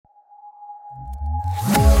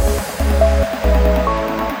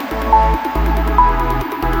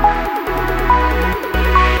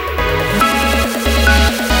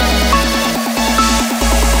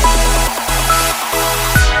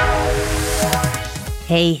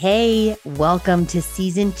Hey, welcome to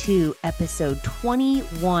season 2, episode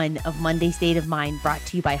 21 of Monday State of Mind, brought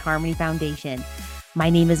to you by Harmony Foundation. My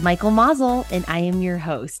name is Michael Mazel, and I am your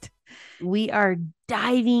host. We are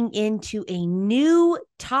diving into a new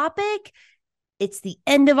topic. It's the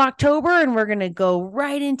end of October, and we're going to go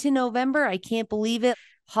right into November. I can't believe it.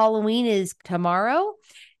 Halloween is tomorrow,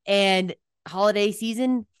 and holiday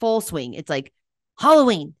season, full swing. It's like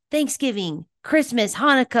Halloween, Thanksgiving, Christmas,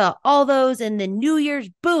 Hanukkah, all those, and then New Year's,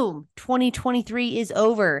 boom, 2023 is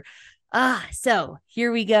over. So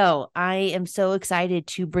here we go. I am so excited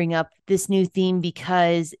to bring up this new theme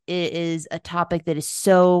because it is a topic that is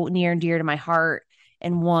so near and dear to my heart,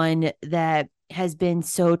 and one that has been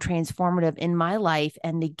so transformative in my life.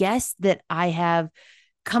 And the guests that I have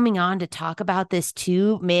coming on to talk about this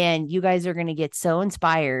too, man, you guys are going to get so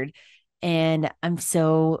inspired, and I'm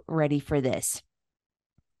so ready for this.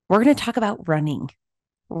 We're going to talk about running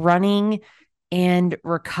and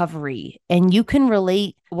recovery. And you can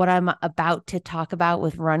relate what I'm about to talk about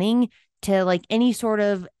with running to like any sort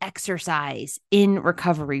of exercise in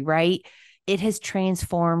recovery, right? It has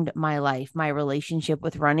transformed my life, my relationship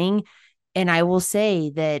with running. And I will say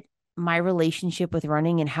that my relationship with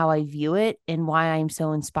running and how I view it and why I'm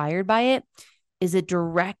so inspired by it is a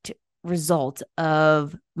direct result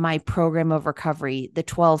of my program of recovery, the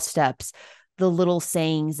 12 steps, the little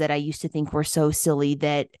sayings that I used to think were so silly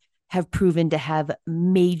that have proven to have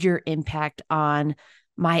major impact on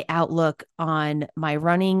my outlook on my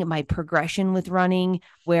running, my progression with running,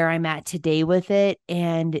 where I'm at today with it.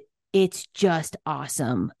 And it's just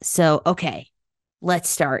awesome. So, okay, let's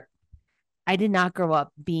start. I did not grow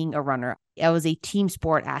up being a runner. I was a team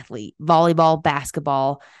sport athlete, volleyball,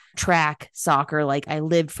 basketball, track, soccer. Like I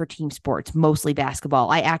lived for team sports, mostly basketball.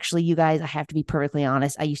 I actually, you guys, I have to be perfectly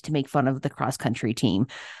honest. I used to make fun of the cross country team.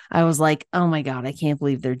 I was like, oh my God, I can't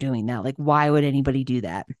believe they're doing that. Like, why would anybody do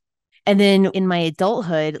that? And then in my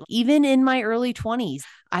adulthood, even in my early 20s,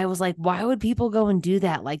 I was like, why would people go and do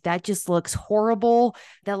that? Like, that just looks horrible.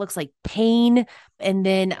 That looks like pain. And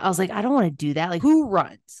then I was like, I don't want to do that. Like, who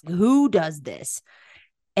runs? Who does this?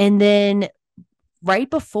 And then right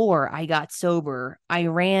before I got sober, I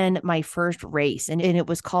ran my first race, and it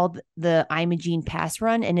was called the Imogene Pass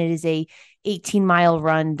Run. And it is a 18-mile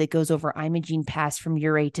run that goes over Imogene Pass from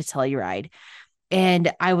Ouray to Telluride.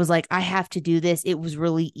 And I was like, I have to do this. It was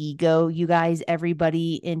really ego, you guys,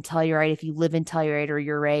 everybody in Telluride. If you live in Telluride or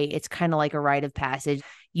Ouray, it's kind of like a rite of passage.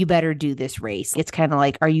 You better do this race. It's kind of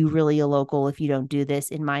like, are you really a local if you don't do this,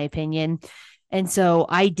 in my opinion? And so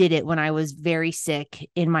I did it when I was very sick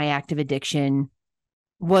in my active addiction.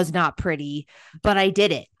 Was not pretty, but I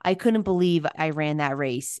did it. I couldn't believe I ran that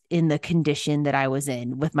race in the condition that I was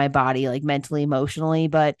in with my body, like mentally, emotionally,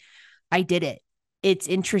 but I did it. It's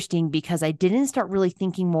interesting because I didn't start really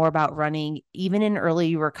thinking more about running, even in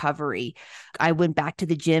early recovery. I went back to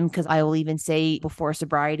the gym because I will even say before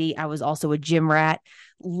sobriety, I was also a gym rat,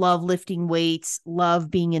 love lifting weights,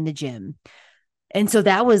 love being in the gym. And so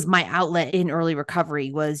that was my outlet in early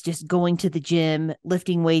recovery, was just going to the gym,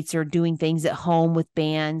 lifting weights or doing things at home with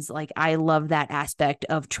bands. Like I love that aspect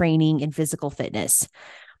of training and physical fitness.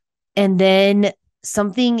 And then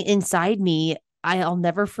something inside me, I'll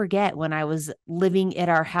never forget when I was living at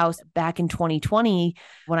our house back in 2020,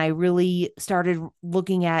 when I really started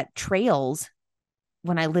looking at trails.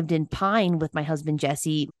 When I lived in Pine with my husband,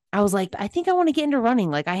 Jesse, I was like, I think I want to get into running.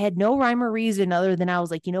 Like I had no rhyme or reason other than I was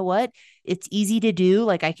like, you know what? It's easy to do.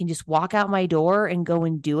 Like I can just walk out my door and go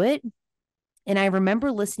and do it. And I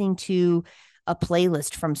remember listening to a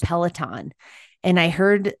playlist from Peloton, and I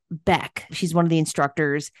heard Beck, she's one of the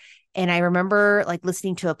instructors. And I remember like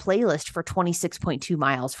listening to a playlist for 26.2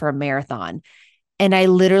 miles for a marathon. And I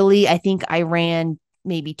think I ran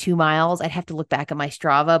maybe 2 miles. I'd have to look back at my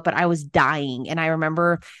Strava, but I was dying. And I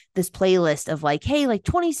remember this playlist of like, hey, like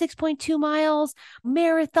 26.2 miles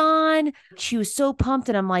marathon. She was so pumped.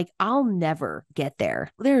 And I'm like, I'll never get there.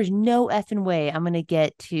 There's no effing way I'm going to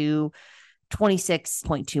get to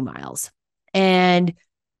 26.2 miles. And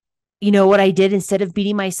you know what I did? Instead of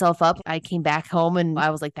beating myself up, I came back home and I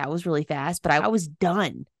was like, that was really fast, but I was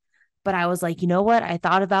done. But I was like, you know what? I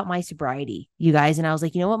thought about my sobriety, you guys. And I was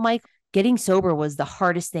like, you know what, Mike? Getting sober was the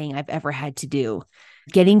hardest thing I've ever had to do.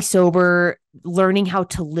 Getting sober, learning how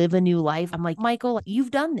to live a new life. I'm like, Michael, you've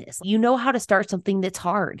done this. You know how to start something that's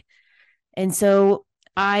hard. And so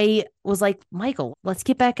I was like, Michael, let's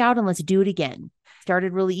get back out and let's do it again.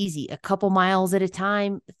 Started really easy, a couple miles at a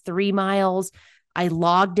time, 3 miles. I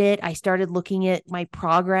logged it. I started looking at my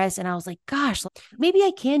progress and I was like, gosh, maybe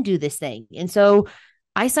I can do this thing. And so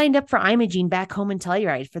I signed up for Imogene back home in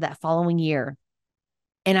Telluride for that following year.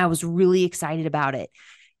 And I was really excited about it.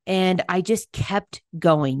 And I just kept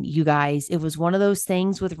going, you guys. It was one of those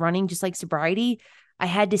things with running, just like sobriety. I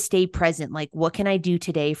had to stay present. Like, what can I do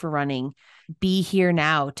today for running? Be here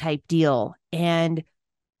now type deal. And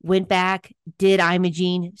went back, did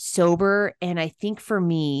Imogene sober. And I think for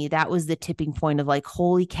me, that was the tipping point of like,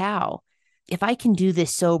 holy cow, if I can do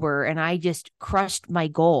this sober and I just crushed my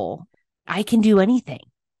goal, I can do anything.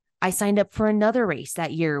 I signed up for another race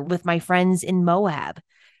that year with my friends in Moab.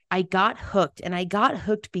 I got hooked, and I got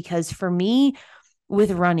hooked because for me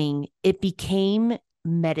with running, it became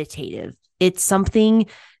meditative. It's something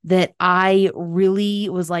that I really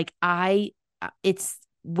was like, it's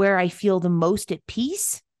where I feel the most at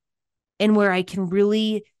peace and where I can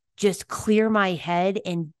really just clear my head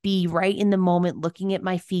and be right in the moment, looking at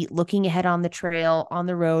my feet, looking ahead on the trail, on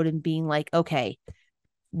the road, and being like, okay,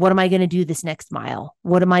 what am I going to do this next mile?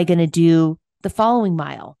 What am I going to do the following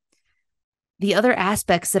mile? The other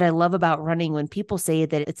aspects that I love about running, when people say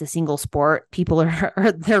that it's a single sport, people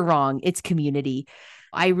they're wrong. It's community.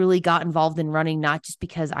 I really got involved in running, not just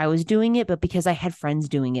because I was doing it, but because I had friends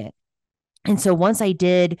doing it. And so once I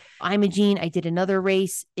did Imogene, I did another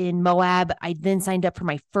race in Moab. I then signed up for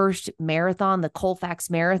my first marathon, the Colfax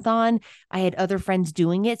Marathon. I had other friends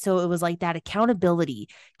doing it. So it was like that accountability,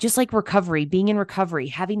 just like recovery, being in recovery,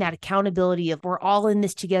 having that accountability of we're all in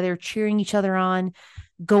this together, cheering each other on,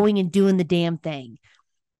 going and doing the damn thing.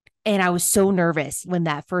 And I was so nervous when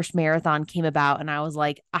that first marathon came about. And I was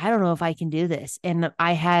like, I don't know if I can do this. And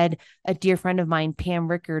I had a dear friend of mine, Pam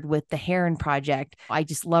Rickard, with the Heron Project. I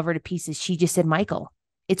just love her to pieces. She just said, Michael,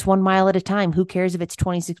 it's 1 mile at a time. Who cares if it's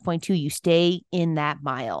 26.2? You stay in that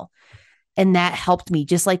mile. And that helped me,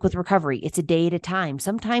 just like with recovery. It's a day at a time.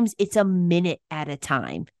 Sometimes it's a minute at a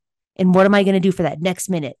time. And what am I going to do for that next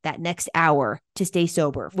minute, that next hour to stay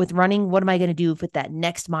sober? With running, what am I going to do with that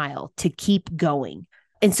next mile to keep going?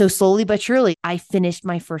 And so slowly but surely, I finished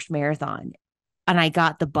my first marathon and I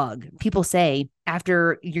got the bug. People say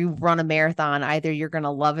after you run a marathon, either you're going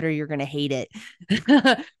to love it or you're going to hate it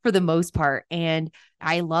for the most part. And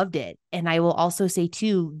I loved it. And I will also say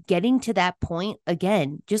too, getting to that point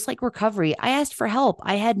again, just like recovery, I asked for help.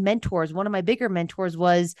 I had mentors. One of my bigger mentors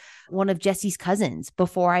was one of Jesse's cousins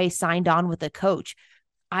before I signed on with a coach.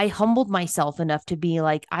 I humbled myself enough to be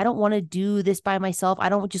like, I don't want to do this by myself. I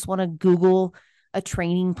don't just want to Google a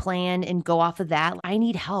training plan and go off of that. I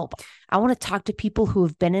need help. I want to talk to people who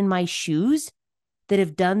have been in my shoes, that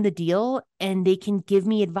have done the deal, and they can give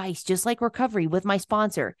me advice, just like recovery with my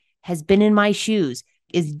sponsor has been in my shoes,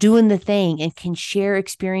 is doing the thing, and can share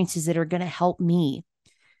experiences that are going to help me.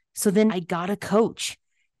 So then I got a coach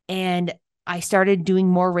and I started doing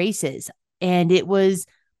more races. And it was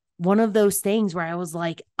one of those things where I was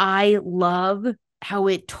like, I love how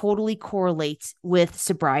it totally correlates with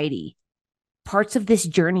sobriety. Parts of this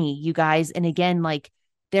journey, you guys. And again, like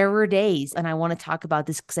there were days, and I want to talk about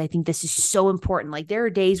this because I think this is so important. Like there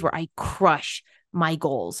are days where I crush my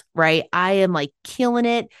goals, right? I am like killing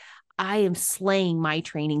it. I am slaying my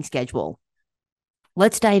training schedule.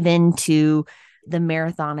 Let's dive into the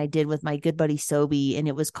marathon I did with my good buddy Sobe, and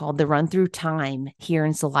it was called the Run Through Time here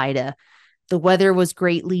in Salida. The weather was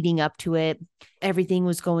great leading up to it. Everything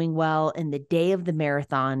was going well. And the day of the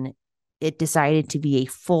marathon, it decided to be a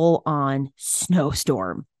full-on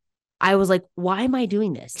snowstorm. I was like, why am I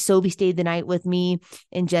doing this? Sobe stayed the night with me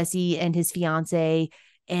and Jesse and his fiance.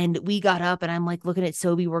 And we got up and I'm like looking at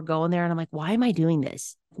Sobe, we're going there. And I'm like, why am I doing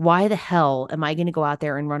this? Why the hell am I going to go out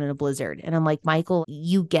there and run in a blizzard? And I'm like, Michael,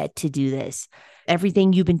 you get to do this.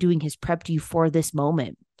 Everything you've been doing has prepped you for this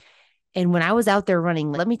moment. And when I was out there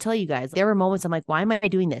running, let me tell you guys, there were moments I'm like, why am I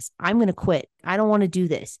doing this? I'm going to quit. I don't want to do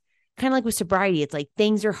this. Kind of like with sobriety, it's like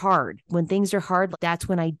things are hard. When things are hard, that's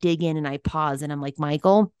when I dig in and I pause and I'm like,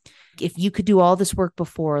 Michael, if you could do all this work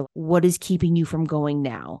before, what is keeping you from going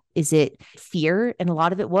now? Is it fear? And a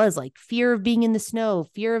lot of it was like fear of being in the snow,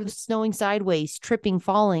 fear of snowing sideways, tripping,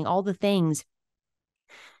 falling, all the things.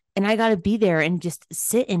 And I got to be there and just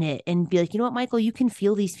sit in it and be like, you know what, Michael, you can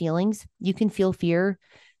feel these feelings. You can feel fear.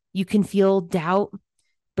 You can feel doubt.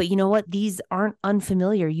 But you know what? These aren't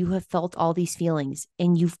unfamiliar. You have felt all these feelings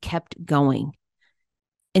and you've kept going.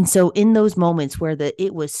 And so in those moments where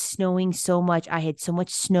it was snowing so much, I had so much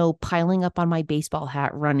snow piling up on my baseball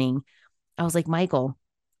hat running. I was like, Michael,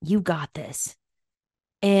 you got this.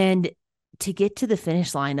 And to get to the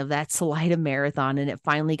finish line of that Salida marathon, and it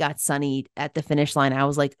finally got sunny at the finish line, I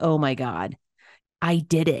was like, oh my God, I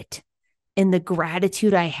did it. and the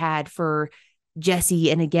gratitude I had for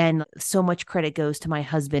Jesse. And again, so much credit goes to my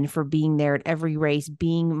husband for being there at every race,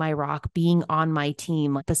 being my rock, being on my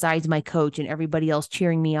team, besides my coach and everybody else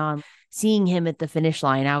cheering me on. Seeing him at the finish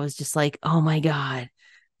line, I was just like, oh my God,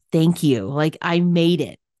 thank you. Like I made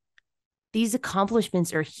it. These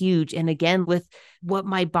accomplishments are huge. And again, with what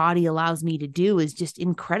my body allows me to do is just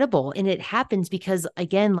incredible. And it happens because,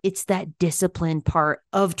 again, it's that discipline part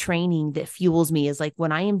of training that fuels me, is like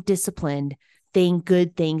when I am disciplined,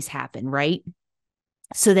 good things happen, right?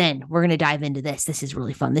 So then we're going to dive into this. This is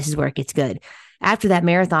really fun. This is where it gets good. After that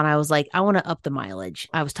marathon, I was like, I want to up the mileage.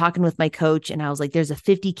 I was talking with my coach and I was like, there's a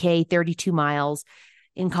 50K, 32 miles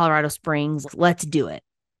in Colorado Springs. Let's do it.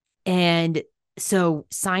 And so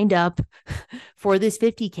signed up for this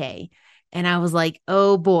 50K. And I was like,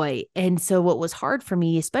 oh boy. And so what was hard for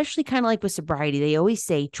me, especially kind of like with sobriety, they always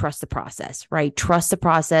say, trust the process, right? Trust the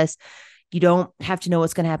process. You don't have to know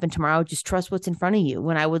what's going to happen tomorrow. Just trust what's in front of you.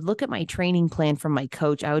 When I would look at my training plan from my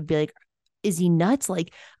coach, I would be like, is he nuts?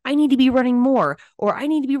 Like, I need to be running more or I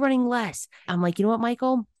need to be running less. I'm like, you know what,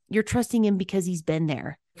 Michael? You're trusting him because he's been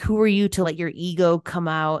there. Who are you to let your ego come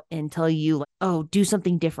out and tell you, oh, do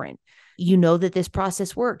something different? You know that this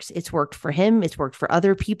process works. It's worked for him. It's worked for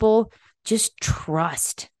other people. Just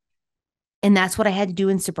trust. And that's what I had to do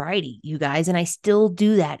in sobriety, you guys. And I still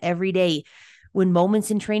do that every day. When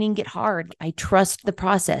moments in training get hard, I trust the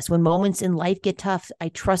process. When moments in life get tough, I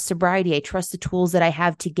trust sobriety. I trust the tools that I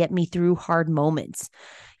have to get me through hard moments.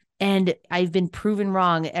 And I've been proven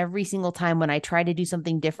wrong every single time when I try to do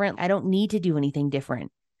something different. I don't need to do anything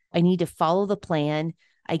different. I need to follow the plan.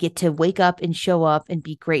 I get to wake up and show up and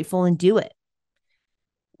be grateful and do it.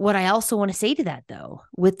 What I also want to say to that, though,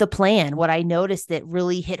 with the plan, what I noticed that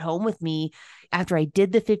really hit home with me after I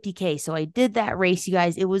did the 50K. So I did that race, you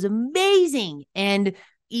guys. It was amazing. And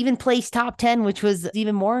even placed top 10, which was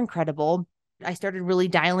even more incredible. I started really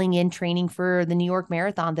dialing in training for the New York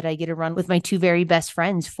Marathon that I get to run with my two very best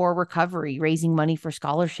friends for recovery, raising money for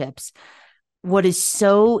scholarships. What is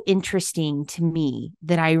so interesting to me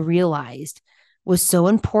that I realized was so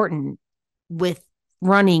important with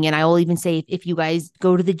running. And I will even say, if you guys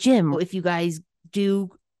go to the gym, if you guys do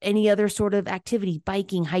any other sort of activity,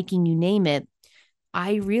 biking, hiking, you name it,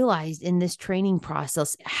 I realized in this training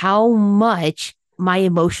process how much my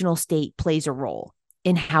emotional state plays a role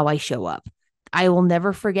in how I show up. I will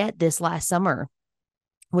never forget this last summer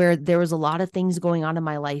where there was a lot of things going on in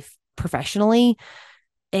my life professionally.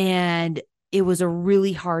 And it was a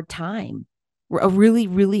really hard time, a really,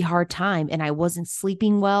 really hard time. And I wasn't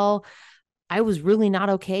sleeping well. I was really not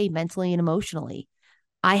okay mentally and emotionally.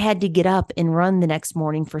 I had to get up and run the next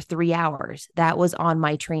morning for 3 hours. That was on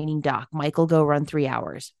my training doc. Michael, go run 3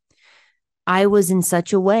 hours. I was in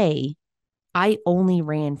such a way, I only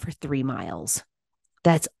ran for 3 miles.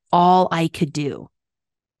 That's all I could do.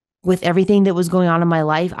 With everything that was going on in my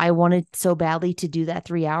life, I wanted so badly to do that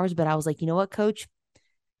 3 hours, but I was like, you know what, coach?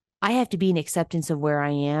 I have to be in acceptance of where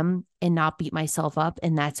I am and not beat myself up,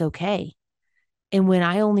 and that's okay. And when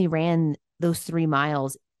I only ran those 3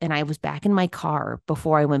 miles and I was back in my car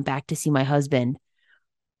before I went back to see my husband,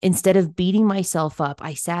 instead of beating myself up,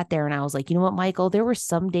 I sat there and I was like, you know what, Michael, there were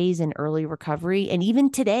some days in early recovery and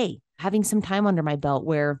even today, having some time under my belt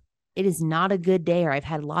where it is not a good day or I've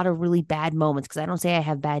had a lot of really bad moments, because I don't say I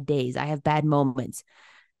have bad days. I have bad moments.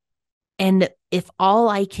 And if all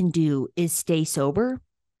I can do is stay sober,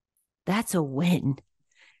 that's a win.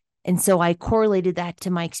 And so I correlated that to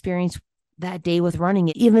my experience that day with running.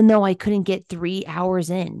 Even though I couldn't get 3 hours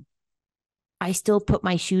in, I still put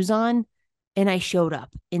my shoes on and I showed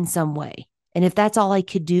up in some way. And if that's all I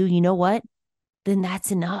could do, you know what? Then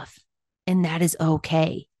that's enough. And that is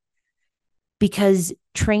okay. Because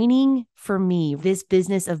training for me, this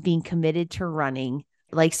business of being committed to running,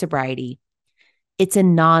 like sobriety, it's a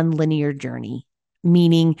non-linear journey,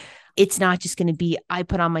 meaning it's not just going to be, I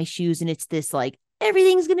put on my shoes and it's this like,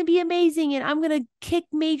 everything's going to be amazing and I'm going to kick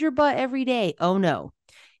major butt every day. Oh no,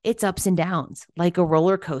 it's ups and downs like a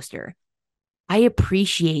roller coaster. I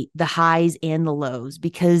appreciate the highs and the lows,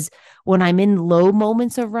 because when I'm in low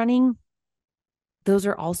moments of running, those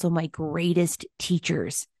are also my greatest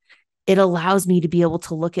teachers. It allows me to be able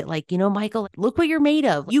to look at like, you know, Michael, look what you're made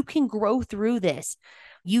of. You can grow through this.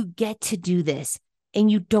 You get to do this and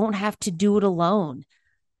you don't have to do it alone.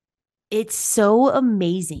 It's so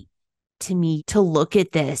amazing to me to look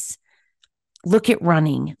at this, look at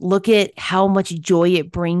running, look at how much joy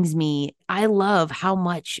it brings me. I love how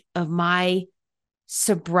much of my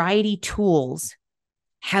sobriety tools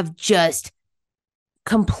have just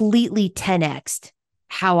completely 10x'd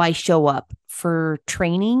how I show up for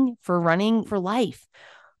training, for running, for life.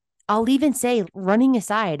 I'll even say, running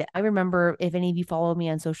aside, I remember, if any of you follow me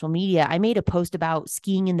on social media, I made a post about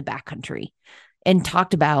skiing in the backcountry and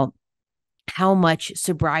talked about how much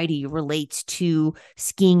sobriety relates to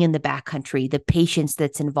skiing in the backcountry, the patience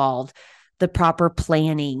that's involved, the proper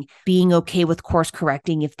planning, being okay with course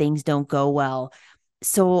correcting if things don't go well.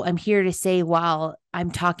 So I'm here to say, while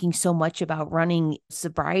I'm talking so much about running,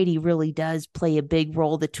 sobriety really does play a big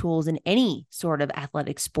role, the tools in any sort of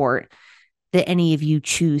athletic sport that any of you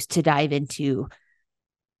choose to dive into.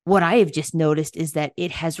 What I have just noticed is that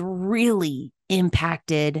it has really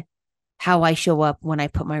impacted how I show up when I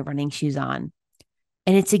put my running shoes on.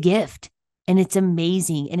 And it's a gift, and it's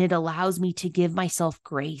amazing. And it allows me to give myself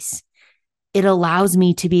grace. It allows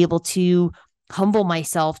me to be able to humble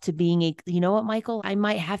myself to being you know what, Michael, I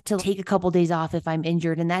might have to take a couple of days off if I'm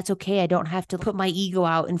injured, and that's okay. I don't have to put my ego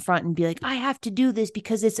out in front and be like, I have to do this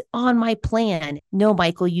because it's on my plan. No,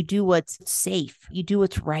 Michael, you do what's safe. You do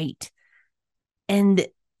what's right. And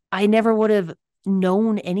I never would have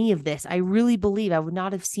known any of this. I really believe I would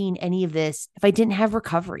not have seen any of this if I didn't have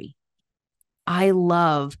recovery. I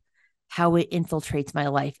love how it infiltrates my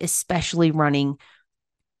life, especially running.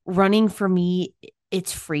 Running for me,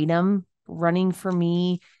 it's freedom. Running for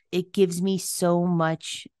me, it gives me so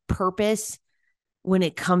much purpose when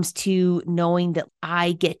it comes to knowing that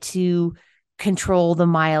I get to control the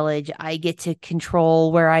mileage. I get to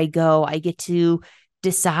control where I go. I get to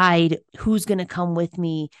decide who's going to come with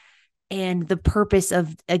me. And the purpose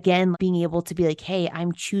of, again, being able to be like, hey,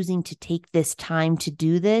 I'm choosing to take this time to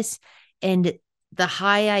do this. And the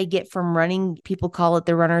high I get from running, people call it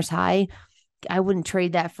the runner's high. I wouldn't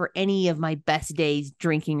trade that for any of my best days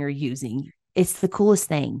drinking or using. It's the coolest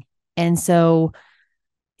thing. And so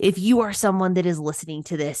if you are someone that is listening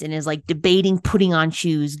to this and is like debating putting on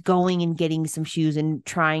shoes, going and getting some shoes and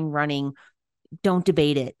trying running, don't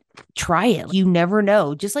debate it. Try it. You never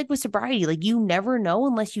know. Just like with sobriety, like you never know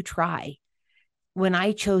unless you try. When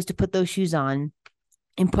I chose to put those shoes on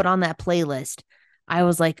and put on that playlist, I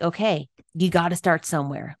was like, okay, you got to start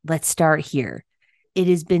somewhere. Let's start here. It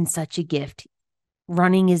has been such a gift.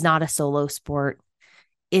 Running is not a solo sport.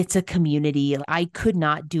 It's a community. I could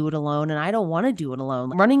not do it alone, and I don't want to do it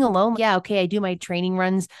alone. Running alone, yeah, okay, I do my training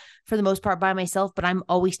runs for the most part by myself, but I'm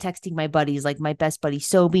always texting my buddies, like my best buddy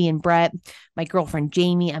Sobe and Brett, my girlfriend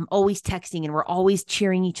Jamie. I'm always texting, and we're always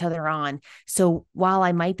cheering each other on. So while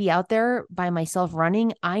I might be out there by myself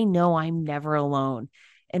running, I know I'm never alone.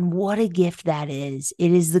 And what a gift that is.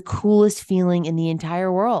 It is the coolest feeling in the entire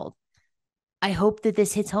world. I hope that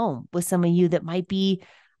this hits home with some of you that might be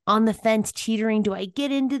on the fence, teetering. Do I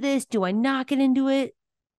get into this? Do I not get into it?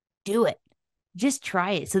 Do it. Just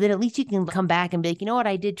try it so that at least you can come back and be like, you know what?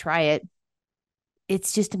 I did try it.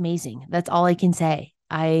 It's just amazing. That's all I can say.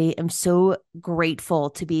 I am so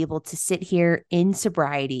grateful to be able to sit here in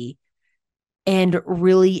sobriety and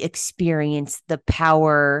really experience the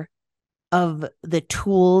power of the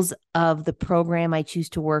tools of the program I choose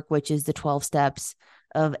to work, which is the 12 steps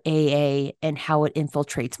of AA, and how it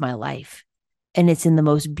infiltrates my life. And it's in the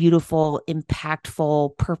most beautiful,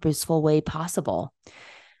 impactful, purposeful way possible.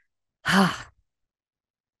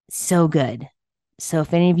 So good. So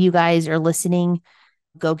if any of you guys are listening,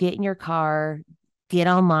 go get in your car, get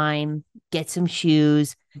online, get some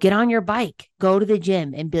shoes, get on your bike, go to the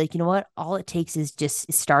gym and be like, you know what? All it takes is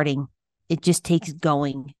just starting. It just takes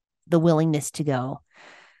going, the willingness to go.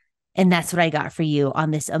 And that's what I got for you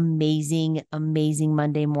on this amazing, amazing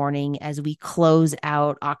Monday morning as we close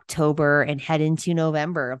out October and head into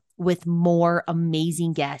November with more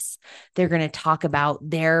amazing guests. They're going to talk about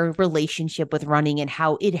their relationship with running and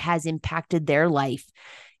how it has impacted their life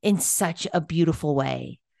in such a beautiful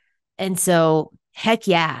way. And so, heck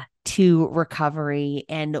yeah, to recovery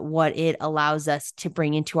and what it allows us to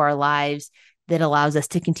bring into our lives that allows us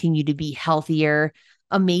to continue to be healthier,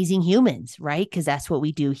 amazing humans, right? Because that's what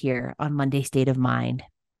we do here on Monday State of Mind.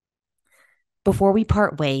 Before we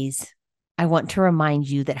part ways, I want to remind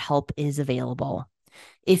you that help is available.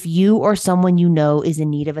 If you or someone you know is in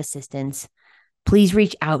need of assistance, please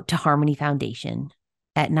reach out to Harmony Foundation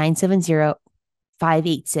at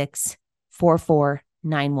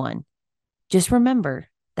 970-586-4491. Just remember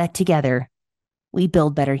that together, we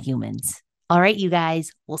build better humans. All right, you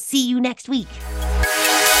guys, we'll see you next week.